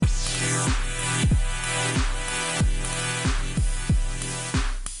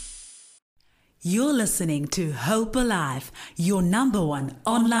You're listening to Hope Alive, your number one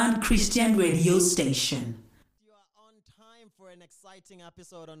online Christian radio station. You are on time for an exciting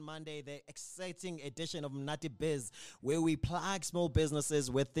episode on Monday, the exciting edition of Mnati Biz, where we plug small businesses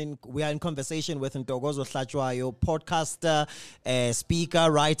we are in conversation with Ntokozo Hlachwayo, podcaster,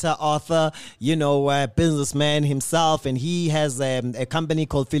 speaker, writer, author, businessman himself, and he has a company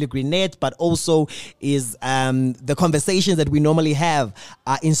called Filigree.net, but also is the conversations that we normally have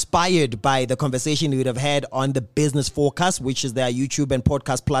are inspired by the conversation we would have had on the Business Forecast, which is their YouTube and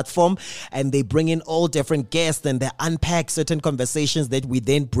podcast platform, and they bring in all different guests and they unpack certain conversations that we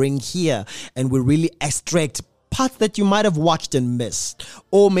then bring here, and we really extract parts that you might have watched and missed,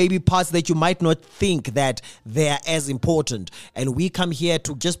 or maybe parts that you might not think that they're as important. And we come here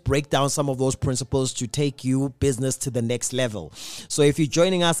to just break down some of those principles to take you business to the next level. So if you're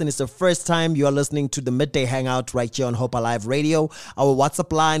joining us and it's the first time you are listening to the Midday Hangout right here on Hope Alive Radio, our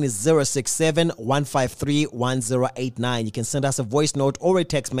WhatsApp line is 067-153-1089. You can send us a voice note or a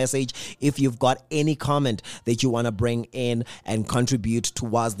text message if you've got any comment that you want to bring in and contribute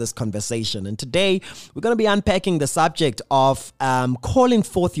towards this conversation. And today we're going to be unpacking the subject of calling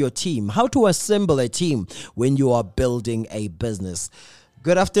forth your team, how to assemble a team when you are building a business.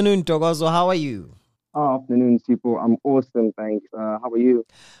 Good afternoon, Ntokozo. How are you? Afternoon, people. I'm awesome, thanks. How are you?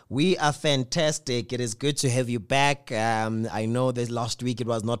 We are fantastic. It is good to have you back. I know that last week it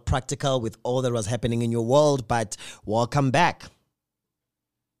was not practical with all that was happening in your world, but welcome back.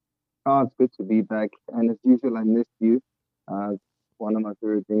 It's good to be back. And as usual, I missed you. One of my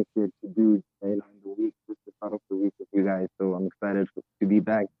favorite things here to do in the week, just to start off the week with you guys. So I'm excited to be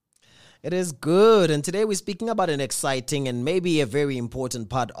back. It is good. And today we're speaking about an exciting and maybe a very important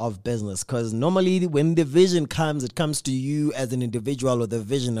part of business, because normally when the vision comes, it comes to you as an individual or the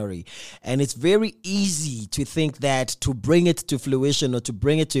visionary. And it's very easy to think that to bring it to fruition or to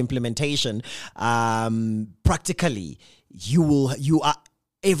bring it to implementation, practically, you are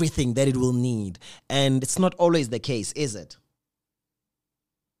everything that it will need. And it's not always the case, is it?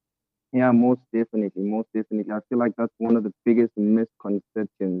 Yeah, most definitely. I feel like that's one of the biggest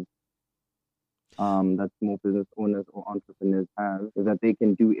misconceptions that small business owners or entrepreneurs have, is that they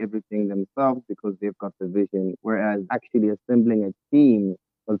can do everything themselves because they've got the vision, whereas actually assembling a team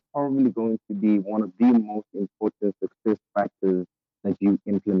is probably going to be one of the most important success factors that you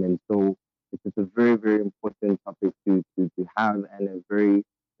implement. So it's a very, very important topic to have, and I think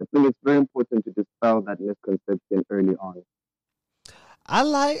it's very important to dispel that misconception early on.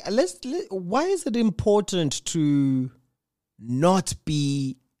 Why is it important to not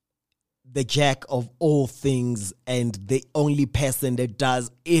be the jack of all things and the only person that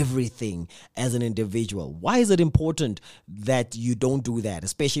does everything as an individual? Why is it important that you don't do that,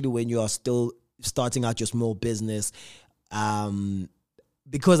 especially when you are still starting out your small business?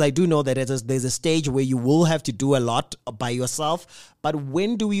 Because I do know that there's a stage where you will have to do a lot by yourself. But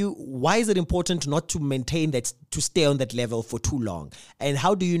why is it important not to maintain that, to stay on that level for too long? And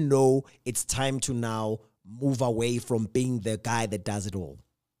how do you know it's time to now move away from being the guy that does it all?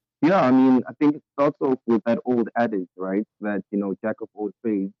 Yeah, I think it starts off with that old adage, right? That, jack of all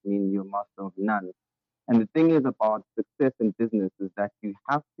trades means you're master of none. And the thing is about success in business is that you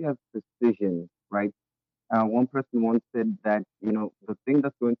have to have precision, right? One person once said that, the thing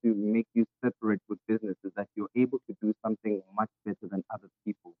that's going to make you separate with business is that you're able to do something much better than other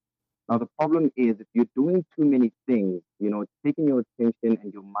people. Now, the problem is if you're doing too many things, it's taking your attention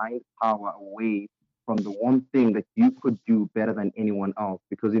and your mind power away from the one thing that you could do better than anyone else.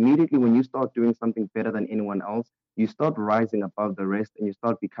 Because immediately when you start doing something better than anyone else, you start rising above the rest and you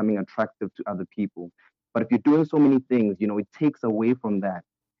start becoming attractive to other people. But if you're doing so many things, it takes away from that.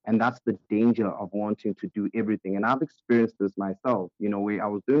 And that's the danger of wanting to do everything. And I've experienced this myself, where I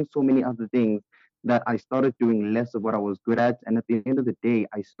was doing so many other things that I started doing less of what I was good at. And at the end of the day,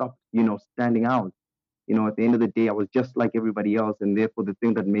 I stopped, standing out. At the end of the day, I was just like everybody else. And therefore, the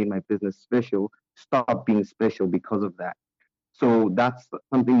thing that made my business special stopped being special because of that. So that's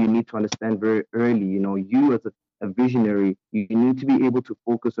something you need to understand very early. You as a visionary, you need to be able to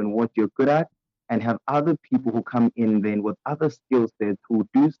focus on what you're good at and have other people who come in then with other skill sets who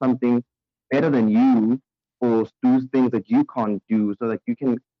do something better than you or do things that you can't do, so that you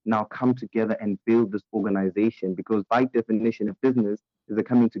can now come together and build this organization. Because by definition, a business is a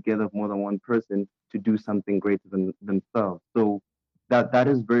coming together of more than one person to do something greater than themselves. So that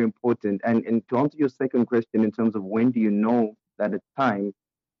is very important. And to answer your second question in terms of when do you know that it's time,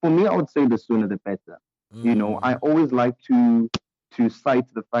 for me, I would say the sooner the better. I always like to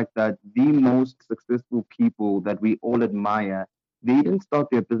cite the fact that the most successful people that we all admire, they didn't start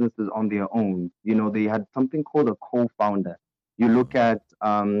their businesses on their own. They had something called a co-founder. You look at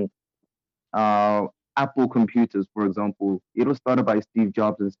Apple computers, for example, it was started by Steve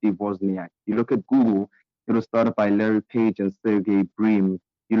Jobs and Steve Wozniak. You look at Google, it was started by Larry Page and Sergey Brin.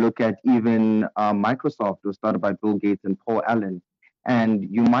 You look at even Microsoft, it was started by Bill Gates and Paul Allen. And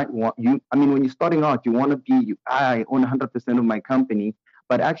you might want I mean, when you're starting out, you want to be, I own 100% of my company,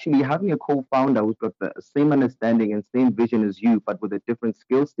 but actually having a co-founder who's got the same understanding and same vision as you, but with a different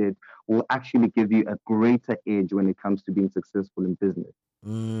skill set, will actually give you a greater edge when it comes to being successful in business.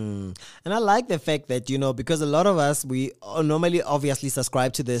 And I like the fact that, because a lot of us, we normally obviously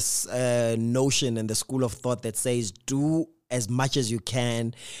subscribe to this notion and the school of thought that says do as much as you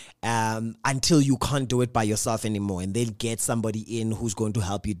can until you can't do it by yourself anymore, and then get somebody in who's going to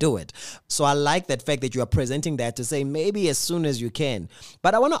help you do it. So I like that fact that you are presenting that to say maybe as soon as you can.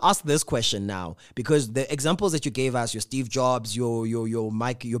 But I want to ask this question now, because the examples that you gave us, your Steve Jobs, your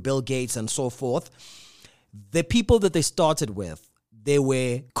Mike, your Bill Gates, and so forth, the people that they started with, they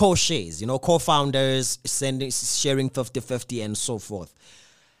were co-shares, co-founders, sharing 50-50 and so forth.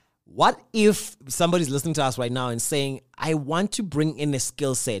 What if somebody's listening to us right now and saying, I want to bring in a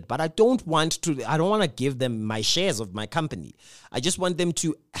skill set, but I don't want to give them my shares of my company. I just want them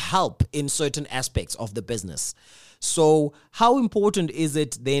to help in certain aspects of the business. So how important is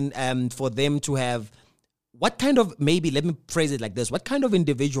it then for them to have, what kind of, maybe let me phrase it like this, what kind of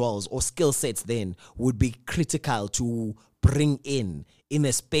individuals or skill sets then would be critical to bring in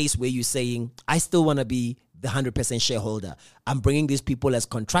a space where you're saying, I still want to be the 100% shareholder. I'm bringing these people as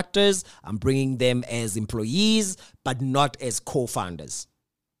contractors, I'm bringing them as employees, but not as co-founders.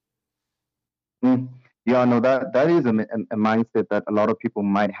 Yeah, no, that is a mindset that a lot of people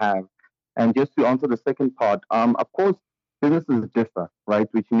might have. And just to answer the second part, of course, businesses differ, right?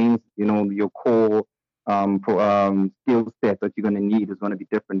 Which means, your core skill set that you're going to need is going to be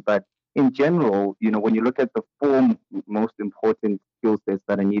different. But in general, when you look at the four most important skill sets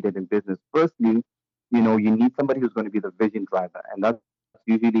that are needed in business, firstly, you need somebody who's going to be the vision driver. And that's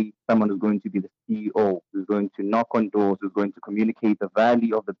usually someone who's going to be the CEO, who's going to knock on doors, who's going to communicate the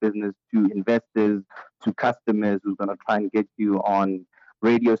value of the business to investors, to customers, who's going to try and get you on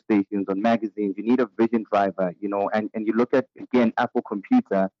radio stations, on magazines. You need a vision driver, and you look at, again, Apple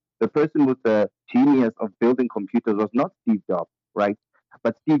Computer. The person with the genius of building computers was not Steve Jobs, right?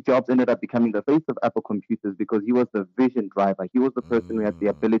 But Steve Jobs ended up becoming the face of Apple Computers because he was the vision driver. He was the person who had the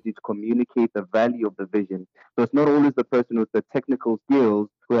ability to communicate the value of the vision. So it's not always the person with the technical skills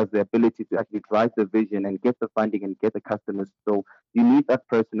who has the ability to actually drive the vision and get the funding and get the customers. So you need that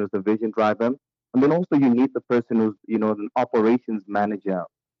person who's the vision driver. And then also you need the person who's, an operations manager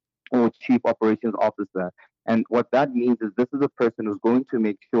or chief operations officer. And what that means is this is a person who's going to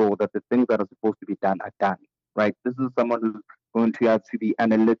make sure that the things that are supposed to be done are done, right? This is someone who's going to have to be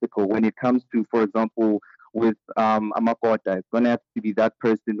analytical when it comes to, for example, with Amakota. It's going to have to be that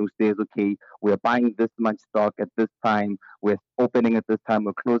person who says, okay, we're buying this much stock at this time, we're opening at this time,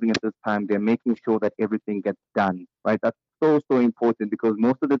 we're closing at this time. They're making sure that everything gets done, right? That's so important because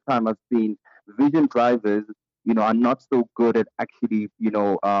most of the time I've seen vision drivers, are not so good at actually,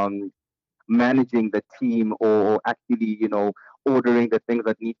 managing the team or actually, ordering the things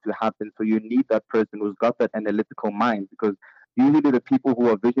that need to happen. So you need that person who's got that analytical mind because usually the people who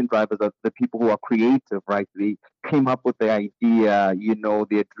are vision drivers are the people who are creative, right? They came up with the idea,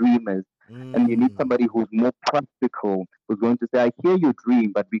 they're dreamers. And you need somebody who's more practical, who's going to say, I hear your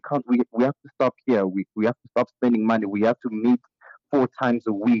dream, but we have to stop here. We have to stop spending money. We have to meet 4 times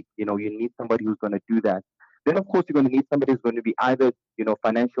a week. You need somebody who's going to do that. Then, of course, you're going to need somebody who's going to be either,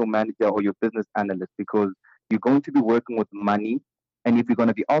 financial manager or your business analyst because you're going to be working with money. And if you're going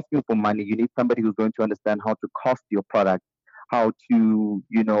to be asking for money, you need somebody who's going to understand how to cost your product, how to,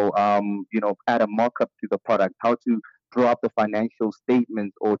 add a markup to the product, how to draw up the financial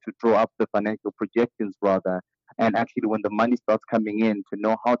statements or to draw up the financial projections rather. And actually, when the money starts coming in, to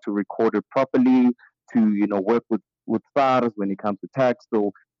know how to record it properly, to, work with SARS when it comes to tax.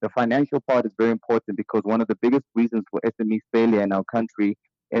 So the financial part is very important because one of the biggest reasons for SME failure in our country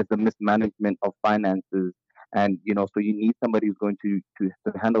is the mismanagement of finances. And, so you need somebody who's going to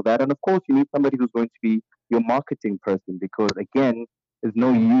handle that. And of course, you need somebody who's going to be your marketing person because, again, there's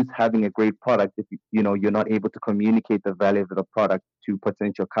no use having a great product if you're not able to communicate the value of the product to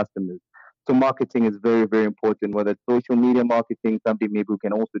potential customers. So marketing is very, very important, whether it's social media marketing, somebody maybe who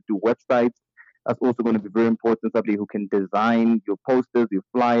can also do websites. That's also going to be very important. Somebody who can design your posters, your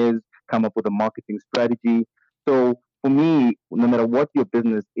flyers, come up with a marketing strategy. So for me, no matter what your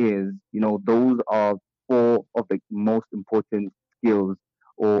business is, those are 4 of the most important skills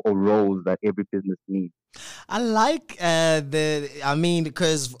or roles that every business needs. I like I mean,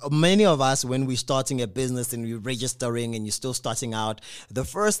 because many of us, when we're starting a business and you're registering and you're still starting out, the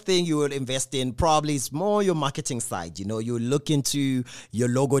first thing you will invest in probably is more your marketing side. You know, you look into your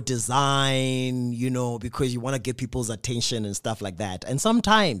logo design, you know, because you want to get people's attention and stuff like that. And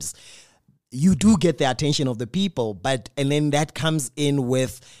sometimes you do get the attention of the people, but and then that comes in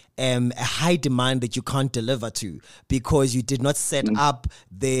with a high demand that you can't deliver to because you did not set Mm. up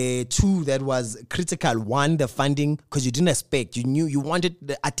the two that was critical. One, the funding, because you didn't expect, you knew you wanted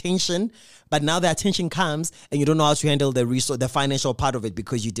the attention, but now the attention comes and you don't know how to handle the resource, the financial part of it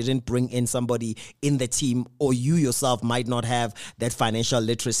because you didn't bring in somebody in the team, or you yourself might not have that financial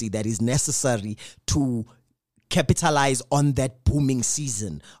literacy that is necessary to capitalize on that booming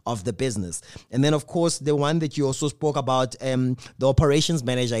season of the business. And then, of course, the one that you also spoke about, the operations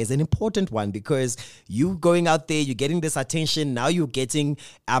manager, is an important one because you going out there, you're getting this attention. Now you're getting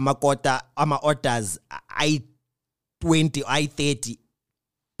ama orders, I-20, I-30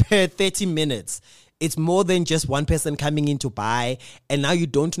 per 30 minutes. It's more than just one person coming in to buy, and now you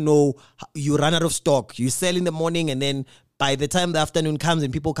don't know, you run out of stock. You sell in the morning, and then by the time the afternoon comes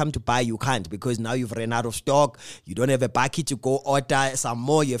and people come to buy, you can't because now you've run out of stock. You don't have a bucket to go order some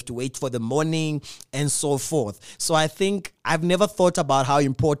more. You have to wait for the morning and so forth. So I think I've never thought about how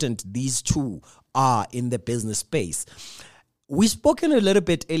important these two are in the business space. We've spoken a little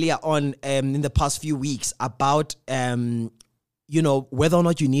bit earlier on in the past few weeks about you know, whether or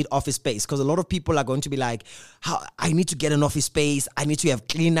not you need office space. Because a lot of people are going to be like, I need to get an office space. I need to have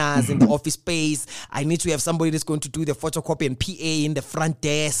cleaners in the office space. I need to have somebody that's going to do the photocopy and PA in the front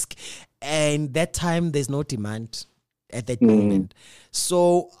desk. And that time, there's no demand at that moment.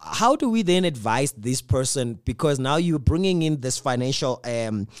 So how do we then advise this person? Because now you're bringing in this financial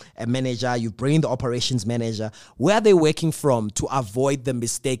manager, you bring in the operations manager. Where are they working from to avoid the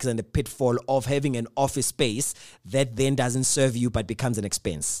mistakes and the pitfall of having an office space that then doesn't serve you but becomes an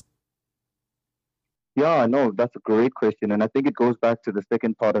expense? Yeah, no, that's a great question. And I think it goes back to the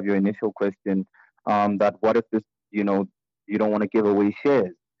second part of your initial question, that what if this, you know, you don't want to give away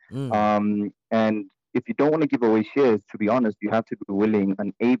shares? Mm, And if you don't want to give away shares, to be honest, you have to be willing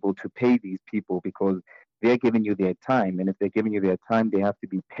and able to pay these people because they're giving you their time. And if they're giving you their time, they have to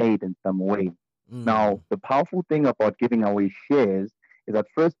be paid in some way. Now, mm, the powerful thing about giving away shares is that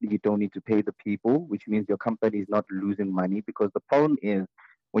firstly, you don't need to pay the people, which means your company is not losing money because the problem is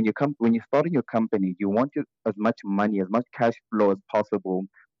when you're starting your company, you want as much money, as much cash flow as possible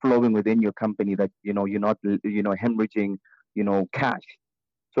flowing within your company that you're not hemorrhaging cash.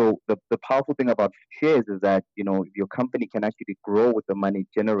 So the powerful thing about shares is that your company can actually grow with the money it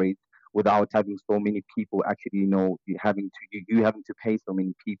generates without having so many people actually you having to pay so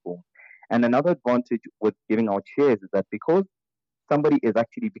many people. And another advantage with giving out shares is that because somebody is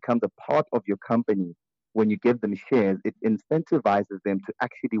actually becomes a part of your company when you give them shares, it incentivizes them to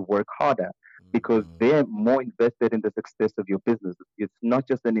actually work harder because mm, they're more invested in the success of your business. It's not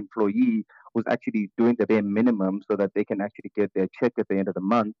just an employee who's actually doing the bare minimum so that they can actually get their check at the end of the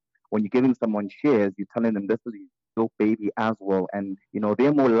month. When you're giving someone shares, you're telling them this is your baby as well. And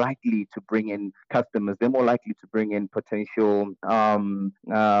they're more likely to bring in customers, they're more likely to bring in potential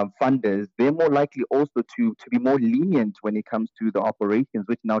funders, they're more likely also to be more lenient when it comes to the operations,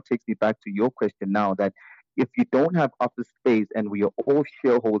 which now takes me back to your question now that if you don't have office space and we are all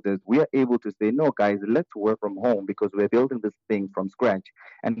shareholders, we are able to say, no, guys, let's work from home because we're building this thing from scratch.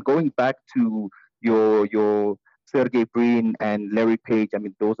 And going back to your Sergey Brin and Larry Page, I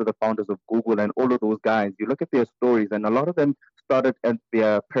mean, those are the founders of Google and all of those guys. You look at their stories, and a lot of them started at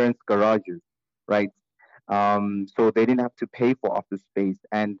their parents' garages, right? So they didn't have to pay for office space.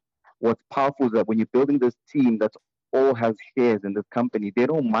 And what's powerful is that when you're building this team that's all has shares in this company, they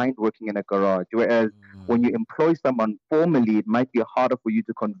don't mind working in a garage. Whereas when mm. you employ someone formally, it might be harder for you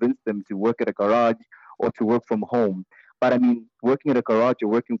to convince them to work at a garage or to work from home. But I mean, working at a garage or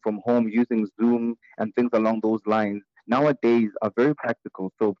working from home using Zoom and things along those lines nowadays are very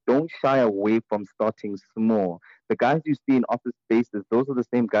practical. So don't shy away from starting small. The guys you see in office spaces, those are the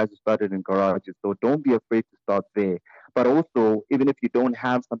same guys who started in garages. So don't be afraid to start there. But also, even if you don't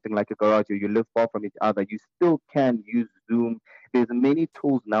have something like a garage or you live far from each other, you still can use Zoom. There's many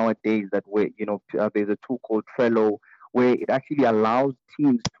tools nowadays that there's a tool called Trello where it actually allows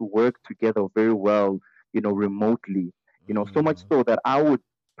teams to work together very well, remotely. So much Mm, so that I would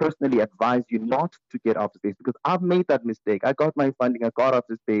personally advise you not to get office space because I've made that mistake. I got my funding, I got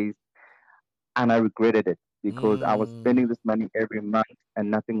office space, and I regretted it because I was mm. spending this money every month and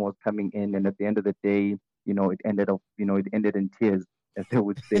nothing was coming in. And at the end of the day, it ended in tears. as they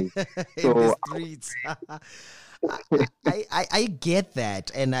would say. In the So streets. I get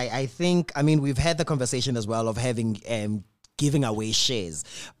that. And I think, I mean, we've had the conversation as well of having giving away shares,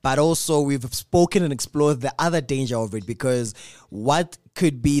 but also we've spoken and explored the other danger of it, because what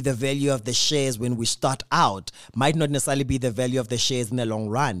could be the value of the shares when we start out might not necessarily be the value of the shares in the long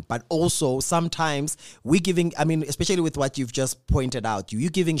run. But also sometimes we giving, I mean, especially with what you've just pointed out, you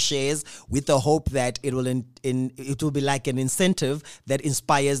giving shares with the hope that it will it will be like an incentive that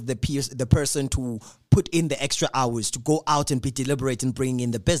inspires the person to put in the extra hours to go out and be deliberate in bringing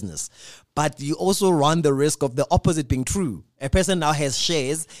in the business. But you also run the risk of the opposite being true. A person now has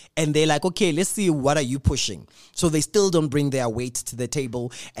shares and they're like, okay, let's see, what are you pushing? So they still don't bring their weight to the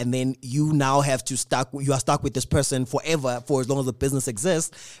table. And then you now have to you are stuck with this person forever, for as long as the business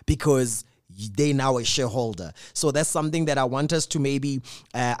exists, because they now a shareholder. So that's something that I want us to maybe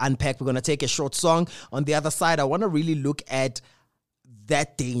unpack. We're going to take a short song. On the other side, I want to really look at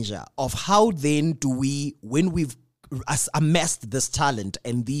that danger of how then do we, when we've amassed this talent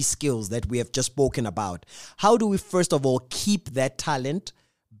and these skills that we have just spoken about, how do we first of all keep that talent,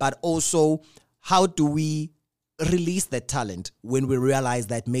 but also how do we release that talent when we realize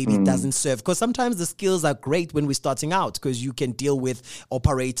that maybe it doesn't serve? Because sometimes the skills are great when we're starting out, because you can deal with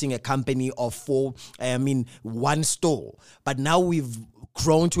operating a company of one store. But now we've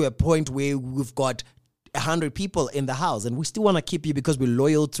grown to a point where we've got 100 people in the house, and we still want to keep you because we're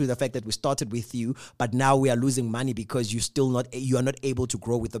loyal to the fact that we started with you, but now we are losing money because you are not able to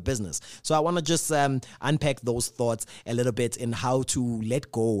grow with the business. So I want to just unpack those thoughts a little bit in how to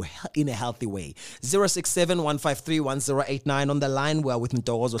let go in a healthy way. 067-153-1089 on the line. We're with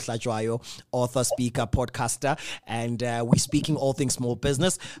Ntokozo Hlajwayo, author, speaker, podcaster, and we're speaking all things small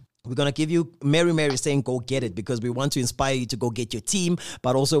business. We're going to give you Mary saying go get it, because we want to inspire you to go get your team,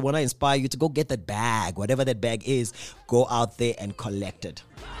 but also want to inspire you to go get that bag. Whatever that bag is, go out there and collect it.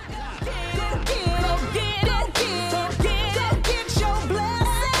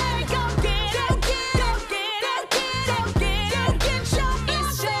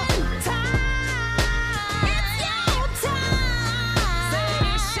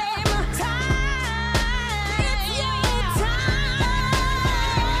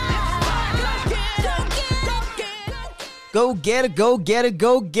 Go get it, go get it,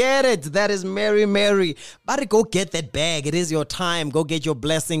 go get it. That is Mary. But go get that bag. It is your time. Go get your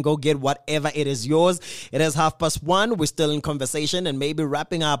blessing. Go get whatever it is yours. It is 1:30. We're still in conversation and maybe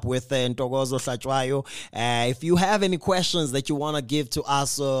wrapping up with Ntokozo Hlajwayo. If you have any questions that you want to give to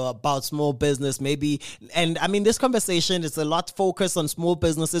us about small business, maybe, and I mean, this conversation is a lot focused on small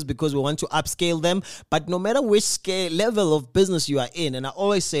businesses because we want to upscale them. But no matter which scale level of business you are in, and I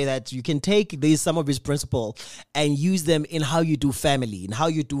always say that you can take some of these principles and use them in how you do family, in how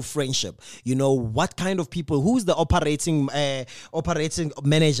you do friendship. You know, what kind of people, who's the operating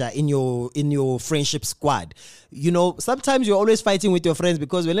manager in your friendship squad? You know, sometimes you're always fighting with your friends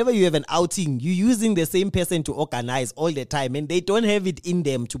because whenever you have an outing, you're using the same person to organize all the time, and they don't have it in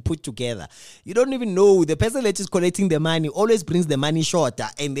them to put together. You don't even know the person that is collecting the money always brings the money shorter,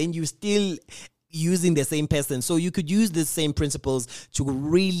 and then you still using the same person. So you could use the same principles to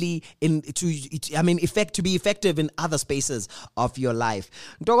really be effective in other spaces of your life.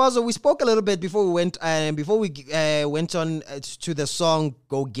 Ntokozo, we spoke a little bit before we went on to the song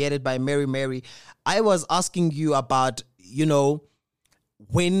 "Go Get It" by Mary. I was asking you about, you know,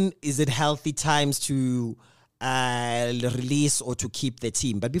 when is it healthy times to release or to keep the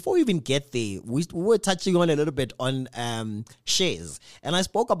team. But before we even get there, we were touching on a little bit on shares. And I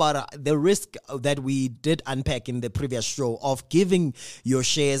spoke about the risk that we did unpack in the previous show of giving your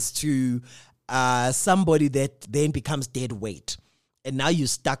shares to somebody that then becomes dead weight. And now you're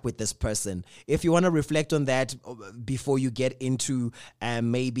stuck with this person. If you want to reflect on that before you get into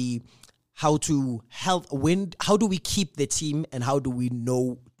maybe how do we keep the team, and how do we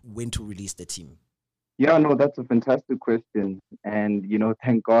know when to release the team? Yeah, no, that's a fantastic question. And, you know,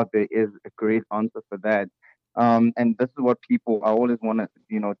 thank God there is a great answer for that. And this is what I always want to,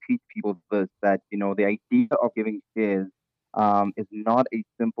 you know, teach people this, that, you know, the idea of giving shares is not as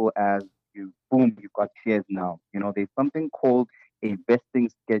simple as you've got shares now. You know, there's something called a vesting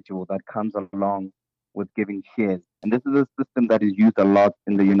schedule that comes along with giving shares. And this is a system that is used a lot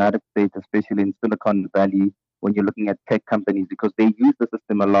in the United States, especially in Silicon Valley, when you're looking at tech companies, because they use the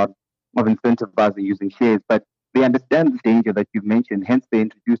system a lot of incentivizing using shares, but they understand the danger that you've mentioned. Hence, they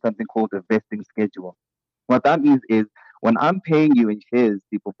introduce something called a vesting schedule. What that means is when I'm paying you in shares,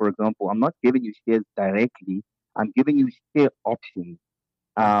 people, for example, I'm not giving you shares directly. I'm giving you share options,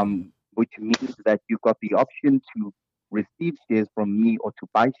 which means that you've got the option to receive shares from me or to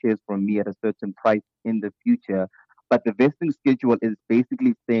buy shares from me at a certain price in the future But the vesting schedule is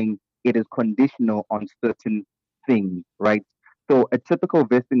basically saying it is conditional on certain things, right? So a typical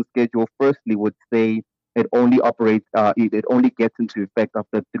vesting schedule, firstly, would say it only gets into effect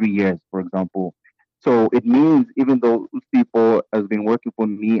after 3 years, for example. So it means even though those people has been working for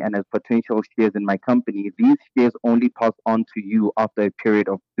me and has potential shares in my company, these shares only pass on to you after a period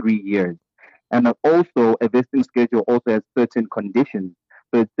of 3 years. And also, a vesting schedule also has certain conditions.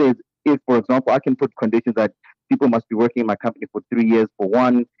 So it says, if, for example, I can put conditions that people must be working in my company for 3 years. For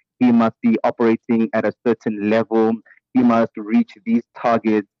one, he must be operating at a certain level. He must reach these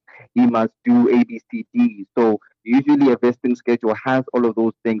targets. He must do A, B, C, D. So usually a vesting schedule has all of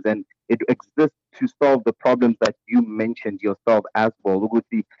those things, and it exists to solve the problems that you mentioned yourself as well.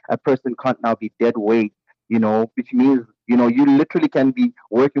 Uguti, a person can't now be dead weight, which means, you literally can be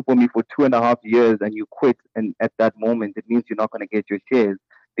working for me for 2.5 years and you quit. And at that moment, it means you're not going to get your shares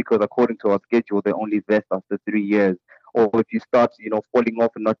because according to our schedule, they only vest after 3 years. Or if you start, falling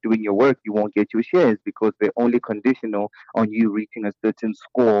off and not doing your work, you won't get your shares because they're only conditional on you reaching a certain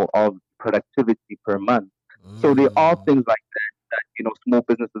score of productivity per month. So there are Mm. things like that, small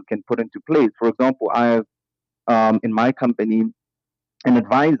businesses can put into place. For example, I have in my company an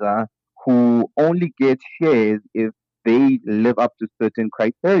advisor who only gets shares if they live up to certain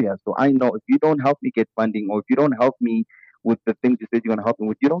criteria. So I know if you don't help me get funding or if you don't help me with the things you said you're going to help me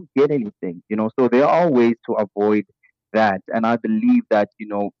with, you don't get anything. So there are ways to avoid that. And I believe that,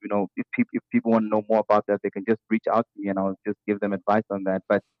 if people want to know more about that, they can just reach out to me and I'll just give them advice on that.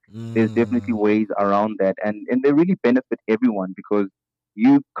 But there's definitely Mm. ways around that. And they really benefit everyone because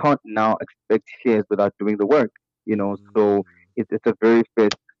you can't now expect shares without doing the work. So Mm. it's a very fair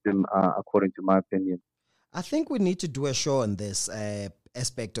system, according to my opinion. I think we need to do a show on this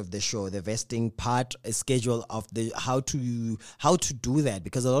aspect of the show, the vesting part, a schedule of the how to do that.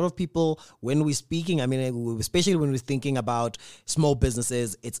 Because a lot of people, when we're speaking, I mean, especially when we're thinking about small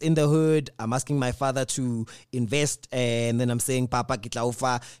businesses, it's in the hood. I'm asking my father to invest, and then I'm saying, Papa, kitla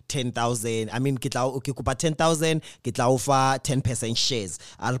ufa 10,000. I mean, kitla okay, kupa 10,000, kitla ufa 10% shares.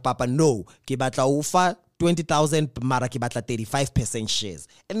 Al Papa, no, kibatla ufa 20,000 mara ke batla 35% shares.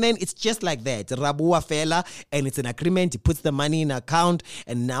 And then it's just like that. Rabua fella, and it's an agreement. He puts the money in account,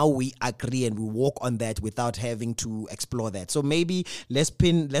 and now we agree and we walk on that without having to explore that. So maybe let's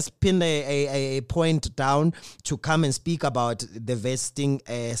pin a point down to come and speak about the vesting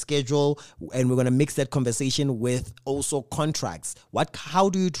schedule, and we're going to mix that conversation with also contracts.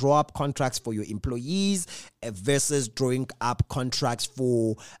 How do you draw up contracts for your employees versus drawing up contracts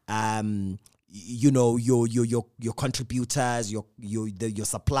for your contributors, your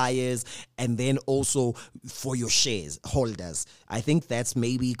suppliers, and then also for your shares holders. I think that's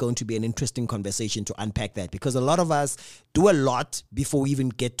maybe going to be an interesting conversation to unpack that, because a lot of us do a lot before we even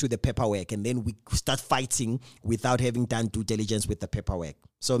get to the paperwork, and then we start fighting without having done due diligence with the paperwork.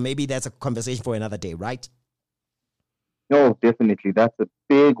 So maybe that's a conversation for another day, right? No, definitely. That's a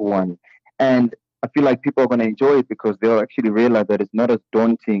big one. And I feel like people are going to enjoy it because they'll actually realize that it's not as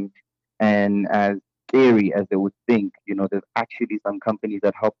daunting and as scary as they would think. There's actually some companies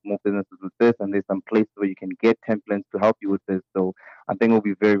that help small businesses with this, and there's some places where you can get templates to help you with this. So I think it'll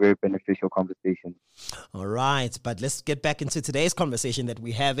be very, very beneficial conversation. All right, but let's get back into today's conversation that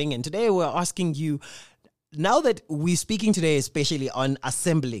we're having. And today we're asking you, now that we're speaking today, especially on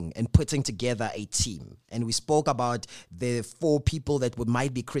assembling and putting together a team, and we spoke about the 4 people that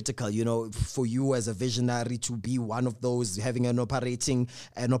might be critical, for you as a visionary to be one of those, having an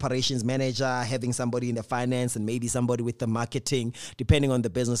operations manager, having somebody in the finance, and maybe somebody with the marketing, depending on the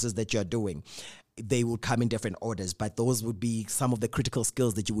businesses that you're doing. They would come in different orders, but those would be some of the critical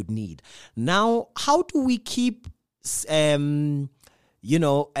skills that you would need. Now, how do we keep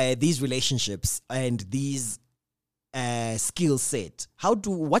these relationships and these skill set?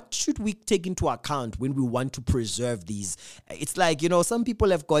 What should we take into account when we want to preserve these? It's like, some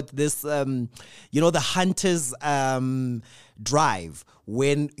people have got this, the hunter's drive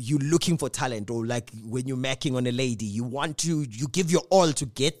when you're looking for talent, or like when you're macking on a lady, you give your all to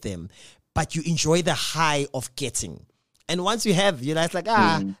get them, but you enjoy the high of getting. And once you have, it's like,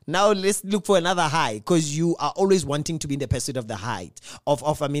 Mm. now let's look for another high, because you are always wanting to be in the pursuit of the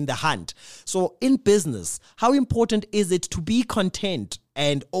the hunt. So in business, how important is it to be content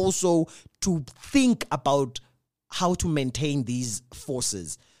and also to think about how to maintain these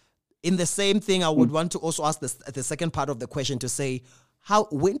forces? In the same thing, I would want to also ask the second part of the question to say,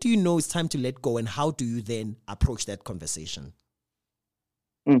 when do you know it's time to let go, and how do you then approach that conversation?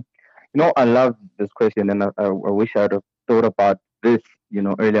 Mm. I love this question, and I wish I'd have thought about this,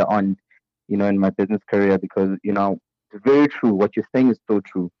 earlier on, in my business career, because, it's very true. What you're saying is so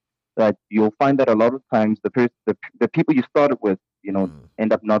true. that you'll find that a lot of times the people you started with,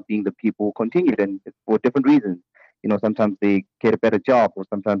 end up not being the people who continued, and it's for different reasons. Sometimes they get a better job, or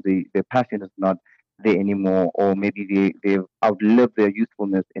sometimes their passion is not there anymore, or maybe they've outlived their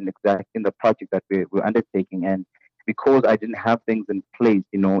usefulness in the project that we're undertaking. And because I didn't have things in place,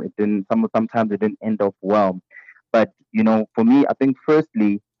 it didn't sometimes it didn't end up well. But for me, I think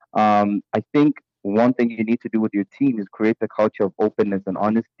firstly, I think one thing you need to do with your team is create a culture of openness and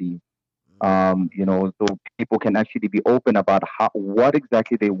honesty. So people can actually be open about what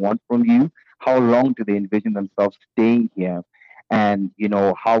exactly they want from you, how long do they envision themselves staying here, and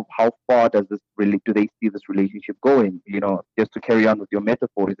how far does this really do they see this relationship going? Just to carry on with your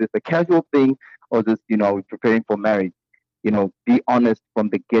metaphor, is this a casual thing, or is this preparing for marriage? Be honest from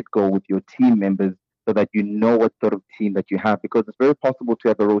the get go with your team members so that you know what sort of team that you have, because it's very possible to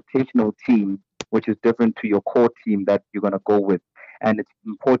have a rotational team which is different to your core team that you're going to go with. And it's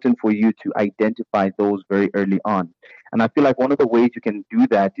important for you to identify those very early on. And I feel like one of the ways you can do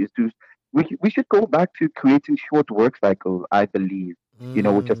that is we should go back to creating short work cycles, I believe,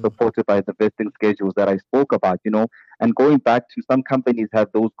 which are supported by the vesting schedules that I spoke about, and going back to some companies have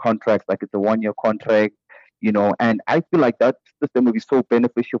those contracts, like it's a 1 year contract, and I feel like that system would be so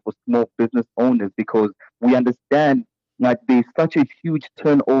beneficial for small business owners, because we understand that there's such a huge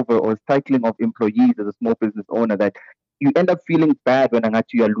turnover or cycling of employees as a small business owner that you end up feeling bad when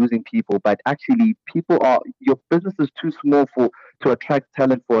actually you're losing people, but actually your business is too small to attract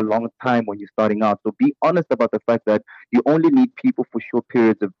talent for a long time when you're starting out. So be honest about the fact that you only need people for short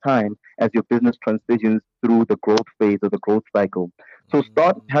periods of time as your business transitions through the growth phase or the growth cycle. So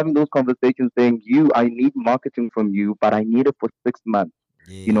start having those conversations saying, I need marketing from you, but I need it for 6 months.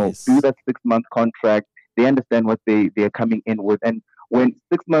 Do Yes. that 6 month contract. They understand what they're coming in with. And when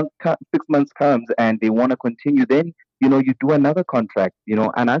 6 months comes and they want to continue, then you do another contract,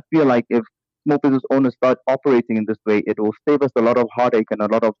 and I feel like if small business owners start operating in this way, it will save us a lot of heartache and a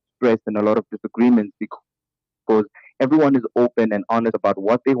lot of stress and a lot of disagreements, because everyone is open and honest about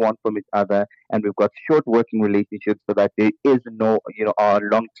what they want from each other, and we've got short working relationships so that there is no,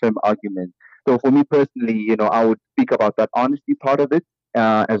 long-term argument. So for me personally, I would speak about that honesty part of it,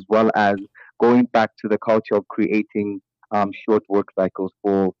 as well as going back to the culture of creating short work cycles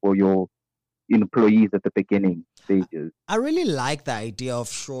for your employees at the beginning stages. I really like the idea of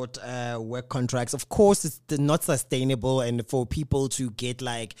short work contracts. Of course, it's not sustainable, and for people to get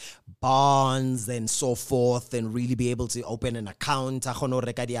like bonds and so forth and really be able to open an account,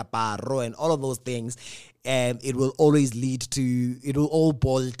 and all of those things, it will always it will all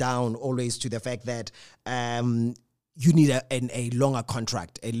boil down always to the fact that you need a longer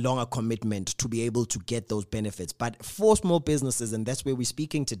contract, a longer commitment to be able to get those benefits. But for small businesses, and that's where we're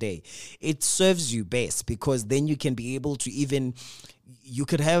speaking today, it serves you best, because then you can be able to you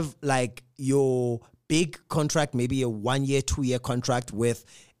could have like your big contract, maybe a 1 year, 2 year contract with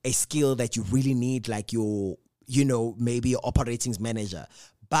a skill that you really need, like maybe your operations manager.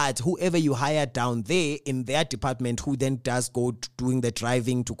 But whoever you hire down there in their department, who then does go doing the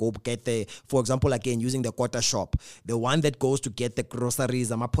driving to go get for example, again, using the quarter shop, the one that goes to get the groceries,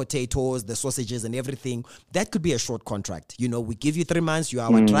 potatoes, the sausages and everything, that could be a short contract. We give you 3 months, you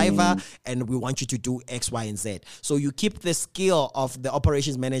are our driver, and we want you to do X, Y, and Z. So you keep the skill of the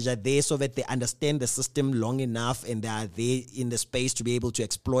operations manager there so that they understand the system long enough and they are there in the space to be able to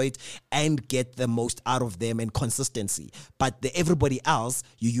exploit and get the most out of them and consistency. But everybody else,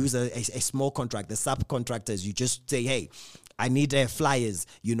 you use a small contract, the subcontractors, you just say, hey, I need flyers,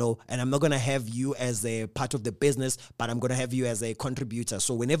 and I'm not going to have you as a part of the business, but I'm going to have you as a contributor.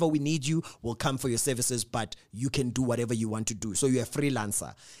 So whenever we need you, we'll come for your services, but you can do whatever you want to do. So you're a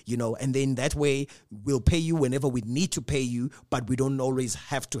freelancer, and then that way we'll pay you whenever we need to pay you, but we don't always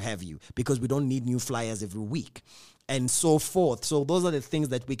have to have you, because we don't need new flyers every week. And so forth. So those are the things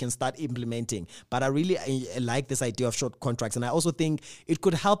that we can start implementing. But I really like this idea of short contracts. And I also think it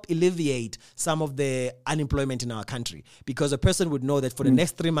could help alleviate some of the unemployment in our country, because a person would know that for the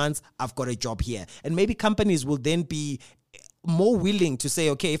next 3 months, I've got a job here. And maybe companies will then be more willing to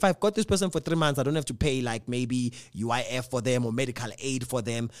say, okay, if I've got this person for 3 months, I don't have to pay like maybe UIF for them or medical aid for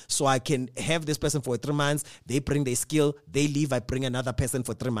them. So I can have this person for 3 months. They bring their skill, they leave, I bring another person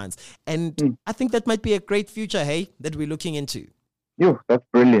for 3 months. And I think that might be a great future, that we're looking into. That's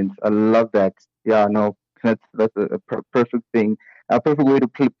brilliant. I love that. Yeah, no, that's a perfect thing, a perfect way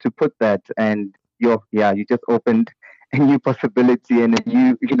to put that. And you just opened a new possibility and a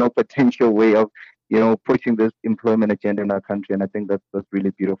new, potential way of pushing this employment agenda in our country. And I think that's really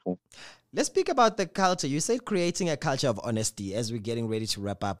beautiful. Let's speak about the culture. You said creating a culture of honesty as we're getting ready to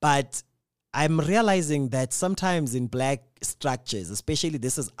wrap up. But I'm realizing that sometimes in black structures, especially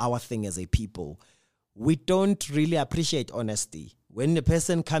this is our thing as a people, we don't really appreciate honesty. When a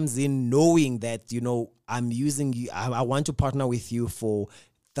person comes in knowing that, I'm using you, I want to partner with you for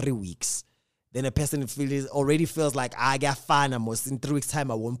 3 weeks, then a person already feels like, I got fun, almost in 3 weeks'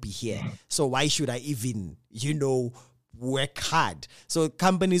 time, I won't be here. So why should I even, work hard? So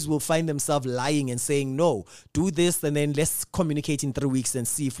companies will find themselves lying and saying, no, do this and then let's communicate in 3 weeks and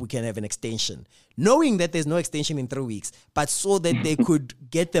see if we can have an extension. Knowing that there's no extension in 3 weeks, but so that they could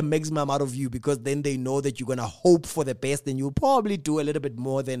get the maximum out of you, because then they know that you're going to hope for the best and you'll probably do a little bit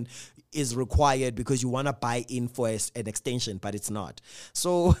more than is required because you want to buy in for an extension, but it's not.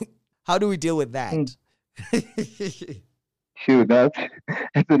 So how do we deal with that? Sure, that's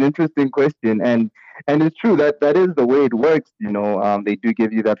an interesting question, and it's true that is the way it works. They do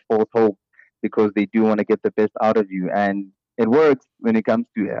give you that false hope because they do want to get the best out of you, and it works when it comes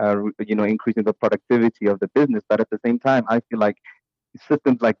to increasing the productivity of the business. But at the same time, I feel like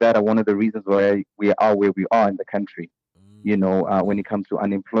systems like that are one of the reasons why we are where we are in the country. When it comes to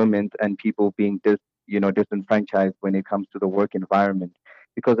unemployment and people being disenfranchised when it comes to the work environment,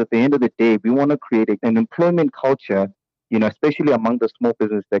 because at the end of the day, we want to create an employment culture, especially among the small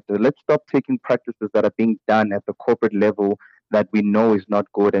business sector. Let's stop taking practices that are being done at the corporate level that we know is not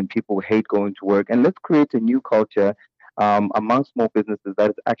good and people hate going to work. And let's create a new culture among small businesses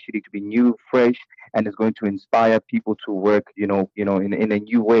that is actually to be new, fresh, and is going to inspire people to work, in a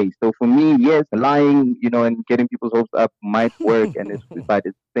new way. So for me, yes, lying, and getting people's hopes up might work, but at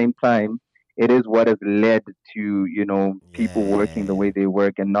the same time, it is what has led to, people working the way they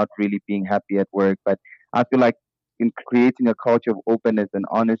work and not really being happy at work. But I feel like in creating a culture of openness and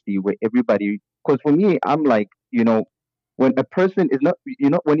honesty where everybody, because for me, I'm like, when a person is not,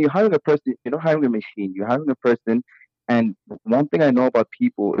 when you're hiring a person, you're not hiring a machine, you're hiring a person. And one thing I know about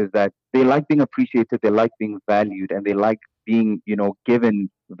people is that they like being appreciated, they like being valued, and they like being, given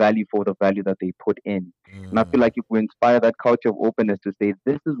value for the value that they put in. And I feel like if we inspire that culture of openness to say,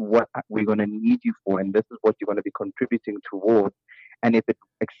 this is what we're going to need you for, and this is what you're going to be contributing towards, and if it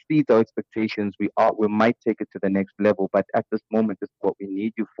exceeds our expectations, we might take it to the next level. But at this moment, this is what we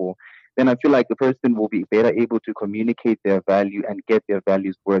need you for. Then I feel like the person will be better able to communicate their value and get their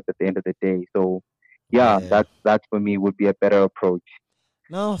values worth at the end of the day. So, yeah. That for me would be a better approach.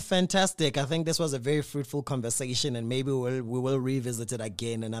 No, fantastic. I think this was a very fruitful conversation, and maybe we will revisit it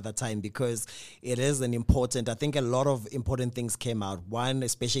again another time, because it is I think a lot of important things came out. One,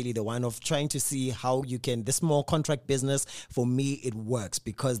 especially the one of trying to see how you can, this small contract business, for me, it works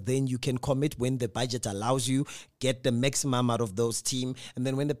because then you can commit when the budget allows you, get the maximum out of those team. And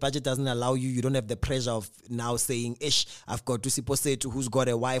then when the budget doesn't allow you, you don't have the pressure of now saying, I've got to Siposetu who's got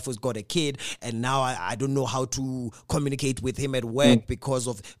a wife, who's got a kid, and now I don't know how to communicate with him at work because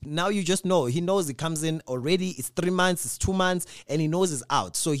of, now you just know, he knows he comes in already, it's 3 months, it's 2 months, and he knows he's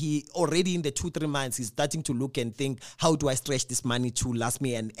out. So he already in the 2-3 months, he's starting to look and think, how do I stretch this money to last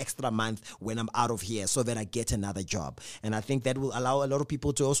me an extra month when I'm out of here so that I get another job? And I think that will allow a lot of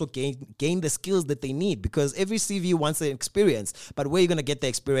people to also gain the skills that they need, because every CV wants an experience, but where are you going to get the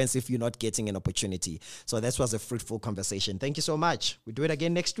experience if you're not getting an opportunity? So that was a fruitful conversation. Thank you so much. We'll do it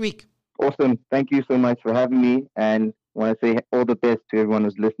again next week. Awesome. Thank you so much for having me, and I want to say all the best to everyone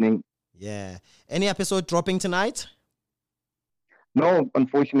who's listening. Yeah. Any episode dropping tonight? No,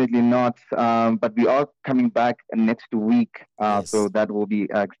 unfortunately not. But we are coming back next week. Yes. So that will be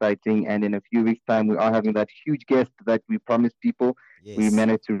exciting. And in a few weeks' time, we are having that huge guest that we promised people. Yes. We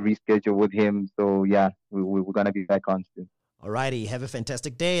managed to reschedule with him. So yeah, we're going to be back on soon. Alrighty, have a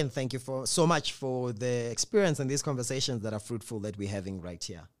fantastic day, and thank you so much for the experience and these conversations that are fruitful that we're having right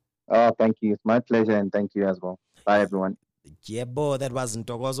here. Oh, thank you. It's my pleasure, and thank you as well. Bye, everyone. Yebo, that was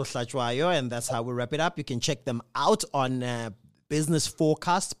Ntokozo Hlatshwayo, and that's how we wrap it up. You can check them out on Business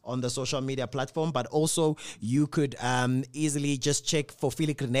Forecast on the social media platform, but also you could easily just check for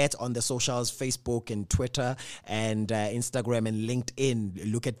Philip Grenet on the socials, Facebook and Twitter and Instagram and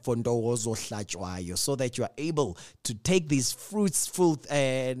LinkedIn. Look at Ntokozo Hlatshwayo so that you are able to take these fruitful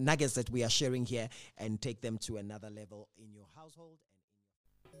nuggets that we are sharing here and take them to another level in your household.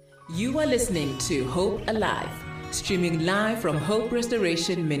 You are listening to Hope Alive, streaming live from Hope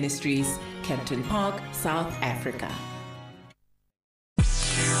Restoration Ministries, Kempton Park, South Africa.